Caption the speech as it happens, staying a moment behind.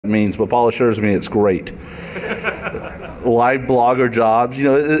means, but Paul assures me it's great. Live blogger jobs,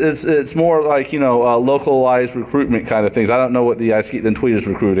 it's more like, localized recruitment kind of things. I don't know what the Then Tweet is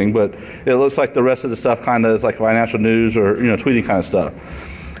recruiting, but it looks like the rest of the stuff kind of is like financial news or, tweeting kind of stuff.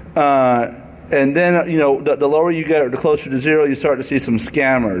 And then, the lower you get or the closer to zero, you start to see some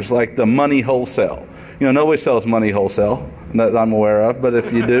scammers like the money wholesale. Nobody sells money wholesale that I'm aware of, but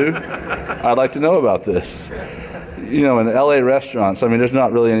if you do, I'd like to know about this. In LA restaurants, there's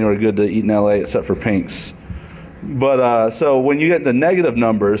not really anywhere good to eat in LA except for Pink's. But so when you get the negative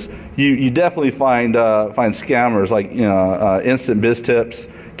numbers, you definitely find scammers like instant biz tips,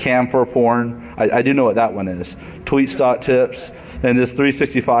 Camphor porn. I do know what that one is. Tweet.tips and this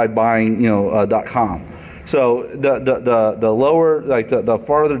 365buying .com. So the lower, like the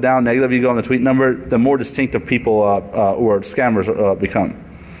farther down negative you go on the tweet number, the more distinctive people or scammers become.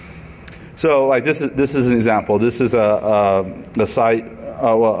 So like this is an example. This is a site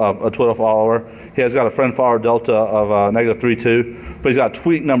of a Twitter follower. He has got a friend follower delta of -32, but he's got a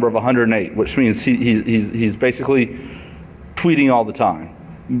tweet number of 108, which means he's basically tweeting all the time,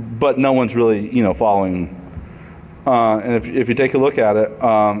 but no one's really following him. And if you take a look at it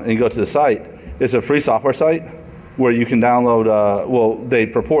and you go to the site, it's a free software site where you can download. They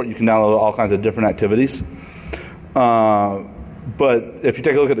purport you can download all kinds of different activities. But if you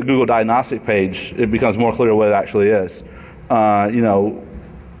take a look at the Google diagnostic page, it becomes more clear what it actually is.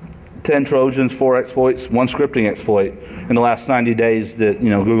 10 Trojans, 4 exploits, 1 scripting exploit in the last 90 days that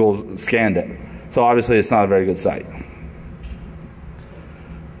Google scanned it. So obviously it's not a very good site.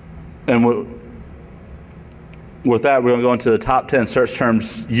 And with that, we're going to go into the top 10 search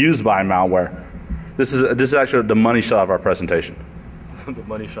terms used by malware. This is actually the money shot of our presentation. The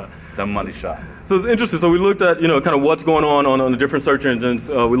money shot. The money shot. So it's interesting. So we looked at kind of what's going on the different search engines.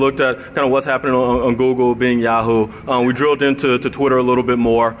 We looked at kind of what's happening on Google, Bing, Yahoo. We drilled into Twitter a little bit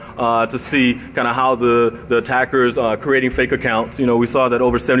more to see kind of how the attackers creating fake accounts. We saw that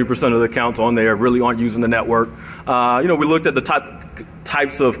over 70% of the accounts on there really aren't using the network. We looked at the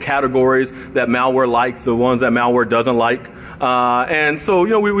types of categories that malware likes, the ones that malware doesn't like. And so,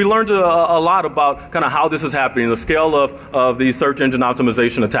 we learned a lot about kind of how this is happening, the scale of these search engine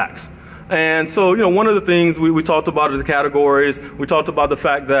optimization attacks. And so, one of the things we talked about is the categories. We talked about the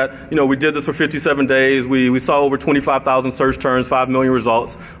fact that, we did this for 57 days. We saw over 25,000 search terms, 5 million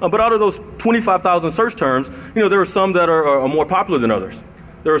results. But out of those 25,000 search terms, there are some that are more popular than others.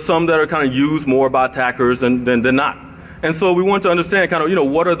 There are some that are kind of used more by attackers than not. And so we want to understand kind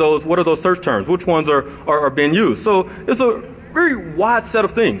of, what are those search terms? Which ones are being used? So it's a very wide set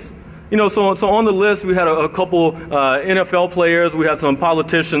of things. So on the list, we had a couple NFL players. We had some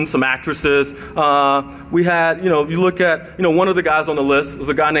politicians, some actresses. We had, you look at, one of the guys on the list was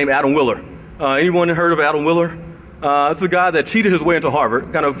a guy named Adam Willer. Anyone heard of Adam Willer? It's a guy that cheated his way into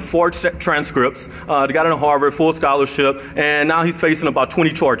Harvard, kind of forged transcripts, got into Harvard, full scholarship, and now he's facing about 20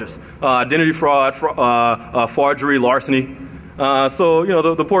 charges. Identity fraud, forgery, larceny. So,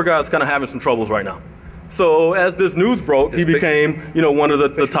 the poor guy's kind of having some troubles right now. So as this news broke, he became, one of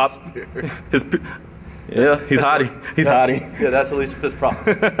the top. He's hiding. He's hiding. Yeah, that's at least his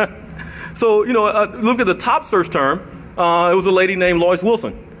problem. So, look at the top search term. It was a lady named Lois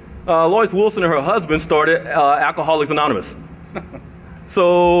Wilson. Lois Wilson and her husband started Alcoholics Anonymous.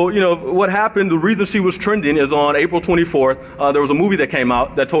 So, what happened, the reason she was trending is on April 24th, there was a movie that came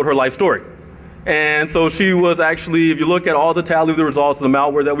out that told her life story. And so she was actually, if you look at all the tally of the results of the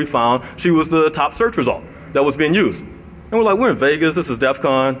malware that we found, she was the top search result that was being used. And we're like, we're in Vegas, this is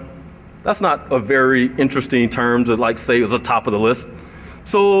DEFCON. That's not a very interesting term to say it was the top of the list.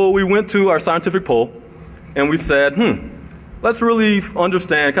 So we went to our scientific poll and we said, let's really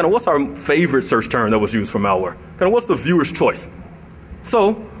understand kind of what's our favorite search term that was used for malware. Kind of what's the viewer's choice.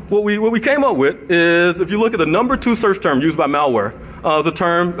 So what we came up with is, if you look at the number 2 search term used by malware, the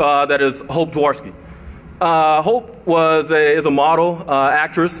term that is Hope Dworsky. Hope is a model,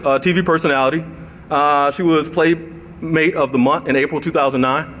 actress, TV personality. She was Playmate of the Month in April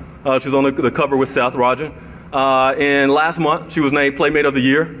 2009. She was on the cover with Seth Rogen. And last month, she was named Playmate of the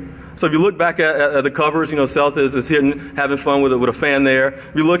Year. So if you look back at the covers, Seth is hitting, having fun with a fan there.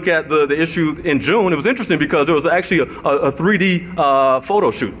 If you look at the issue in June, it was interesting because there was actually a 3D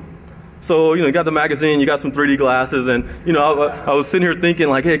photo shoot. So, you got the magazine, you got some 3D glasses, and, I was sitting here thinking,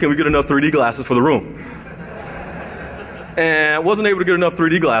 hey, can we get enough 3D glasses for the room? And wasn't able to get enough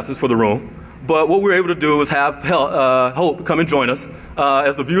 3D glasses for the room. But what we were able to do was have Hope come and join us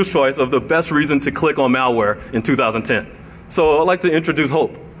as the viewer's choice of the best reason to click on malware in 2010. So I'd like to introduce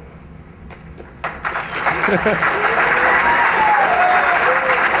Hope.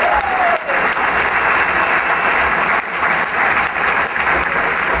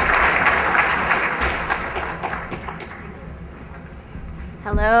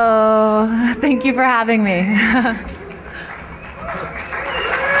 Hello. Thank you for having me.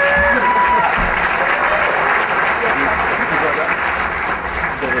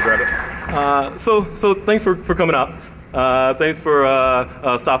 So thanks for coming out. Thanks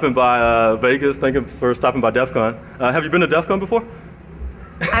for stopping by Vegas. Thanks for stopping by DEFCON. Have you been to DEFCON before?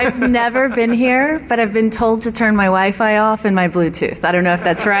 I've never been here, but I've been told to turn my Wi-Fi off and my Bluetooth. I don't know if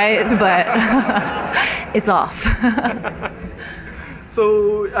that's right, but it's off.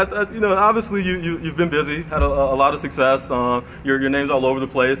 So, obviously you've been busy, had a lot of success. Your name's all over the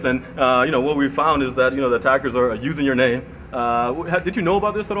place, and what we found is that the attackers are using your name. Did you know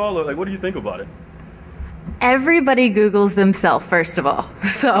about this at all, or what do you think about it? Everybody Googles themselves, first of all.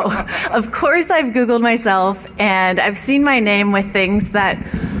 So, of course I've Googled myself, and I've seen my name with things that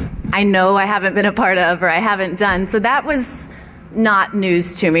I know I haven't been a part of or I haven't done. So that was not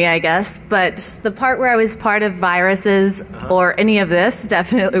news to me, I guess. But the part where I was part of viruses or any of this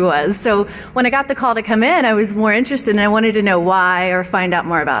definitely was. So when I got the call to come in, I was more interested, and I wanted to know why or find out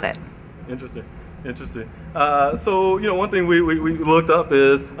more about it. Interesting. So, one thing we looked up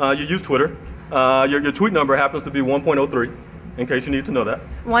is you use Twitter. Your tweet number happens to be 1.03, in case you need to know that.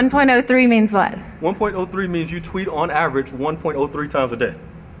 1.03 means what? 1.03 means you tweet on average 1.03 times a day.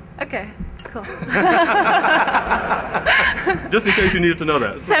 Okay, cool. Just in case you needed to know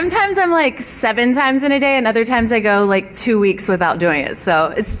that. Sometimes I'm like 7 times in a day, and other times I go like 2 weeks without doing it.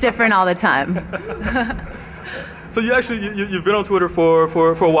 So it's different all the time. So you've been on Twitter for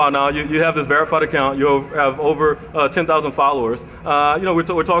a while now. You have this verified account. You have over 10,000 followers.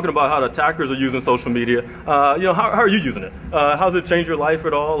 We're talking about how the attackers are using social media. How are you using it? How's it changed your life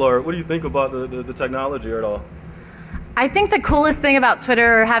at all, or what do you think about the technology at all? I think the coolest thing about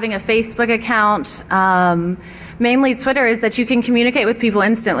Twitter, or having a Facebook account, mainly Twitter, is that you can communicate with people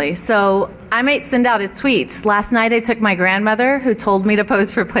instantly. So I might send out a tweet. Last night I took my grandmother, who told me to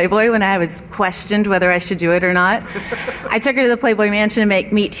pose for Playboy when I was questioned whether I should do it or not. I took her to the Playboy Mansion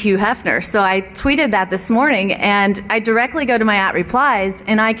to meet Hugh Hefner. So I tweeted that this morning, and I directly go to my @replies,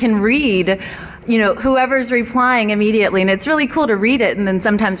 and I can read whoever's replying immediately, and it's really cool to read it and then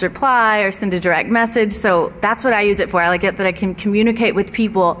sometimes reply or send a direct message. So that's what I use it for. I like it that I can communicate with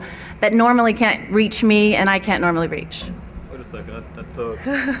people that normally can't reach me and I can't normally reach. Wait a second.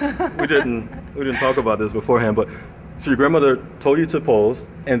 We didn't talk about this beforehand, but so your grandmother told you to pose,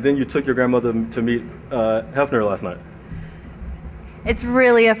 and then you took your grandmother to meet Hefner last night. It's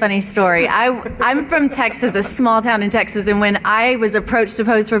really a funny story. I'm from Texas, a small town in Texas, and when I was approached to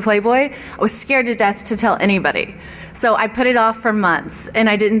pose for Playboy, I was scared to death to tell anybody. So I put it off for months, and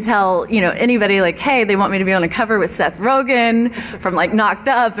I didn't tell anybody, like, hey, they want me to be on a cover with Seth Rogen from Knocked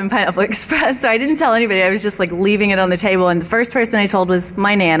Up and Pineapple Express. So I didn't tell anybody. I was just leaving it on the table, and the first person I told was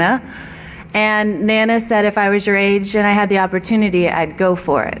my Nana. And Nana said if I was your age and I had the opportunity, I'd go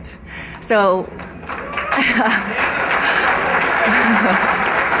for it. So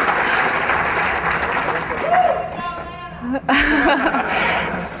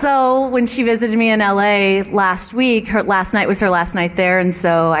So when she visited me in LA last week, last night was her last night there, and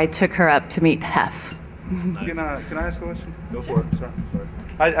so I took her up to meet Hef. Nice. Can I ask a question? Go for it. Sorry.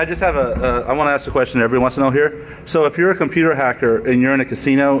 I just have I want to ask a question that everyone wants to know here. So if you're a computer hacker and you're in a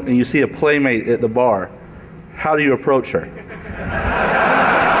casino and you see a playmate at the bar, how do you approach her?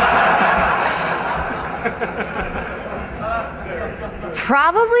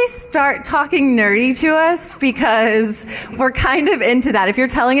 Probably start talking nerdy to us, because we're kind of into that. If you're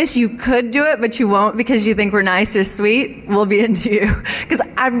telling us you could do it but you won't because you think we're nice or sweet, we'll be into you. Because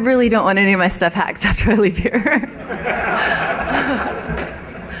I really don't want any of my stuff hacked after I leave here.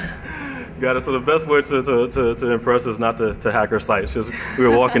 Got it. So the best way to impress her is not to hack her site. We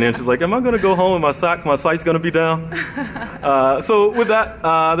were walking in. She's like, "Am I going to go home and my site's going to be down?" So with that,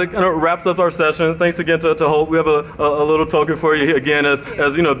 that kind of wraps up our session. Thanks again to Hope. We have a little token for you again as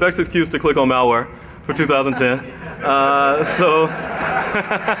Beck's excuse to click on Malware for 2010. Thank you.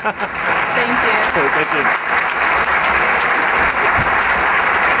 Thank you.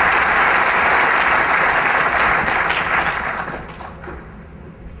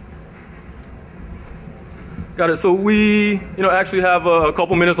 Got it. So we, actually have a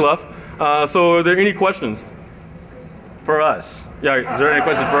couple minutes left. So are there any questions for us? Yeah. Is there any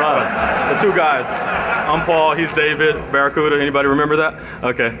questions for us? The two guys. I'm Paul. He's David. Barracuda. Anybody remember that?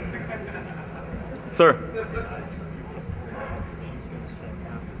 Okay. Sir.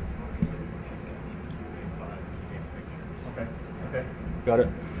 Okay. Got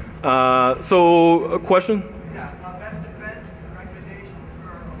it. So a question.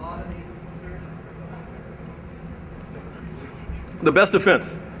 The best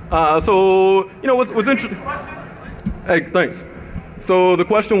defense. What's interesting? Hey, thanks. So the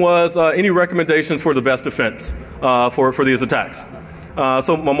question was, any recommendations for the best defense for these attacks?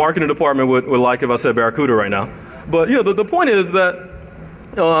 So my marketing department would like if I said Barracuda right now. But the point is that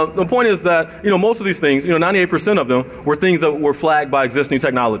most of these things, 98% of them were things that were flagged by existing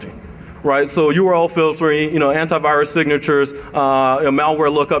technology. Right, so URL filtering, antivirus signatures,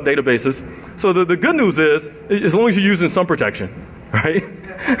 malware lookup databases. So the good news is, as long as you're using some protection, right?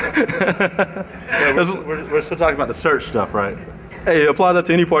 Yeah, we're still talking about the search stuff, right? Hey, apply that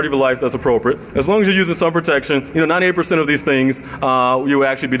to any part of your life that's appropriate. As long as you're using some protection, 98% of these things you will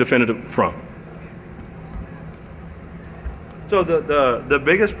actually be defended from. So the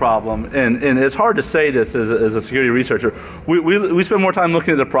biggest problem, and it's hard to say this as a security researcher, we spend more time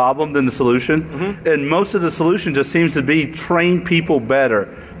looking at the problem than the solution, and most of the solution just seems to be train people better,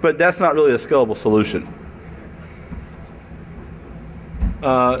 but that's not really a scalable solution.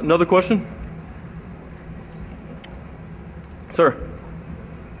 Another question? Sir?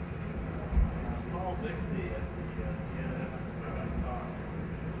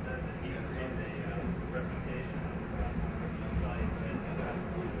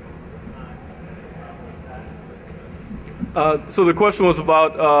 So the question was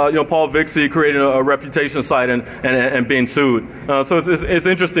about Paul Vixie creating a reputation site and being sued. So it's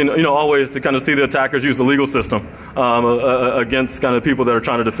interesting always to kind of see the attackers use the legal system against kind of people that are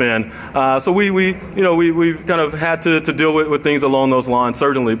trying to defend. So we've kind of had to deal with things along those lines,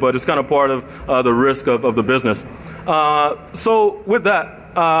 certainly, but it's kind of part of the risk of the business. So with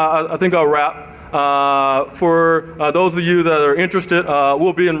that, I think I'll wrap. For those of you that are interested,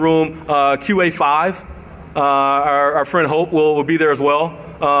 we'll be in room QA5. Our friend Hope will be there as well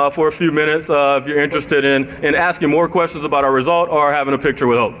for a few minutes if you're interested in asking more questions about our result or having a picture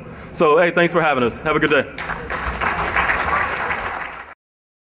with Hope. So, hey, thanks for having us. Have a good day.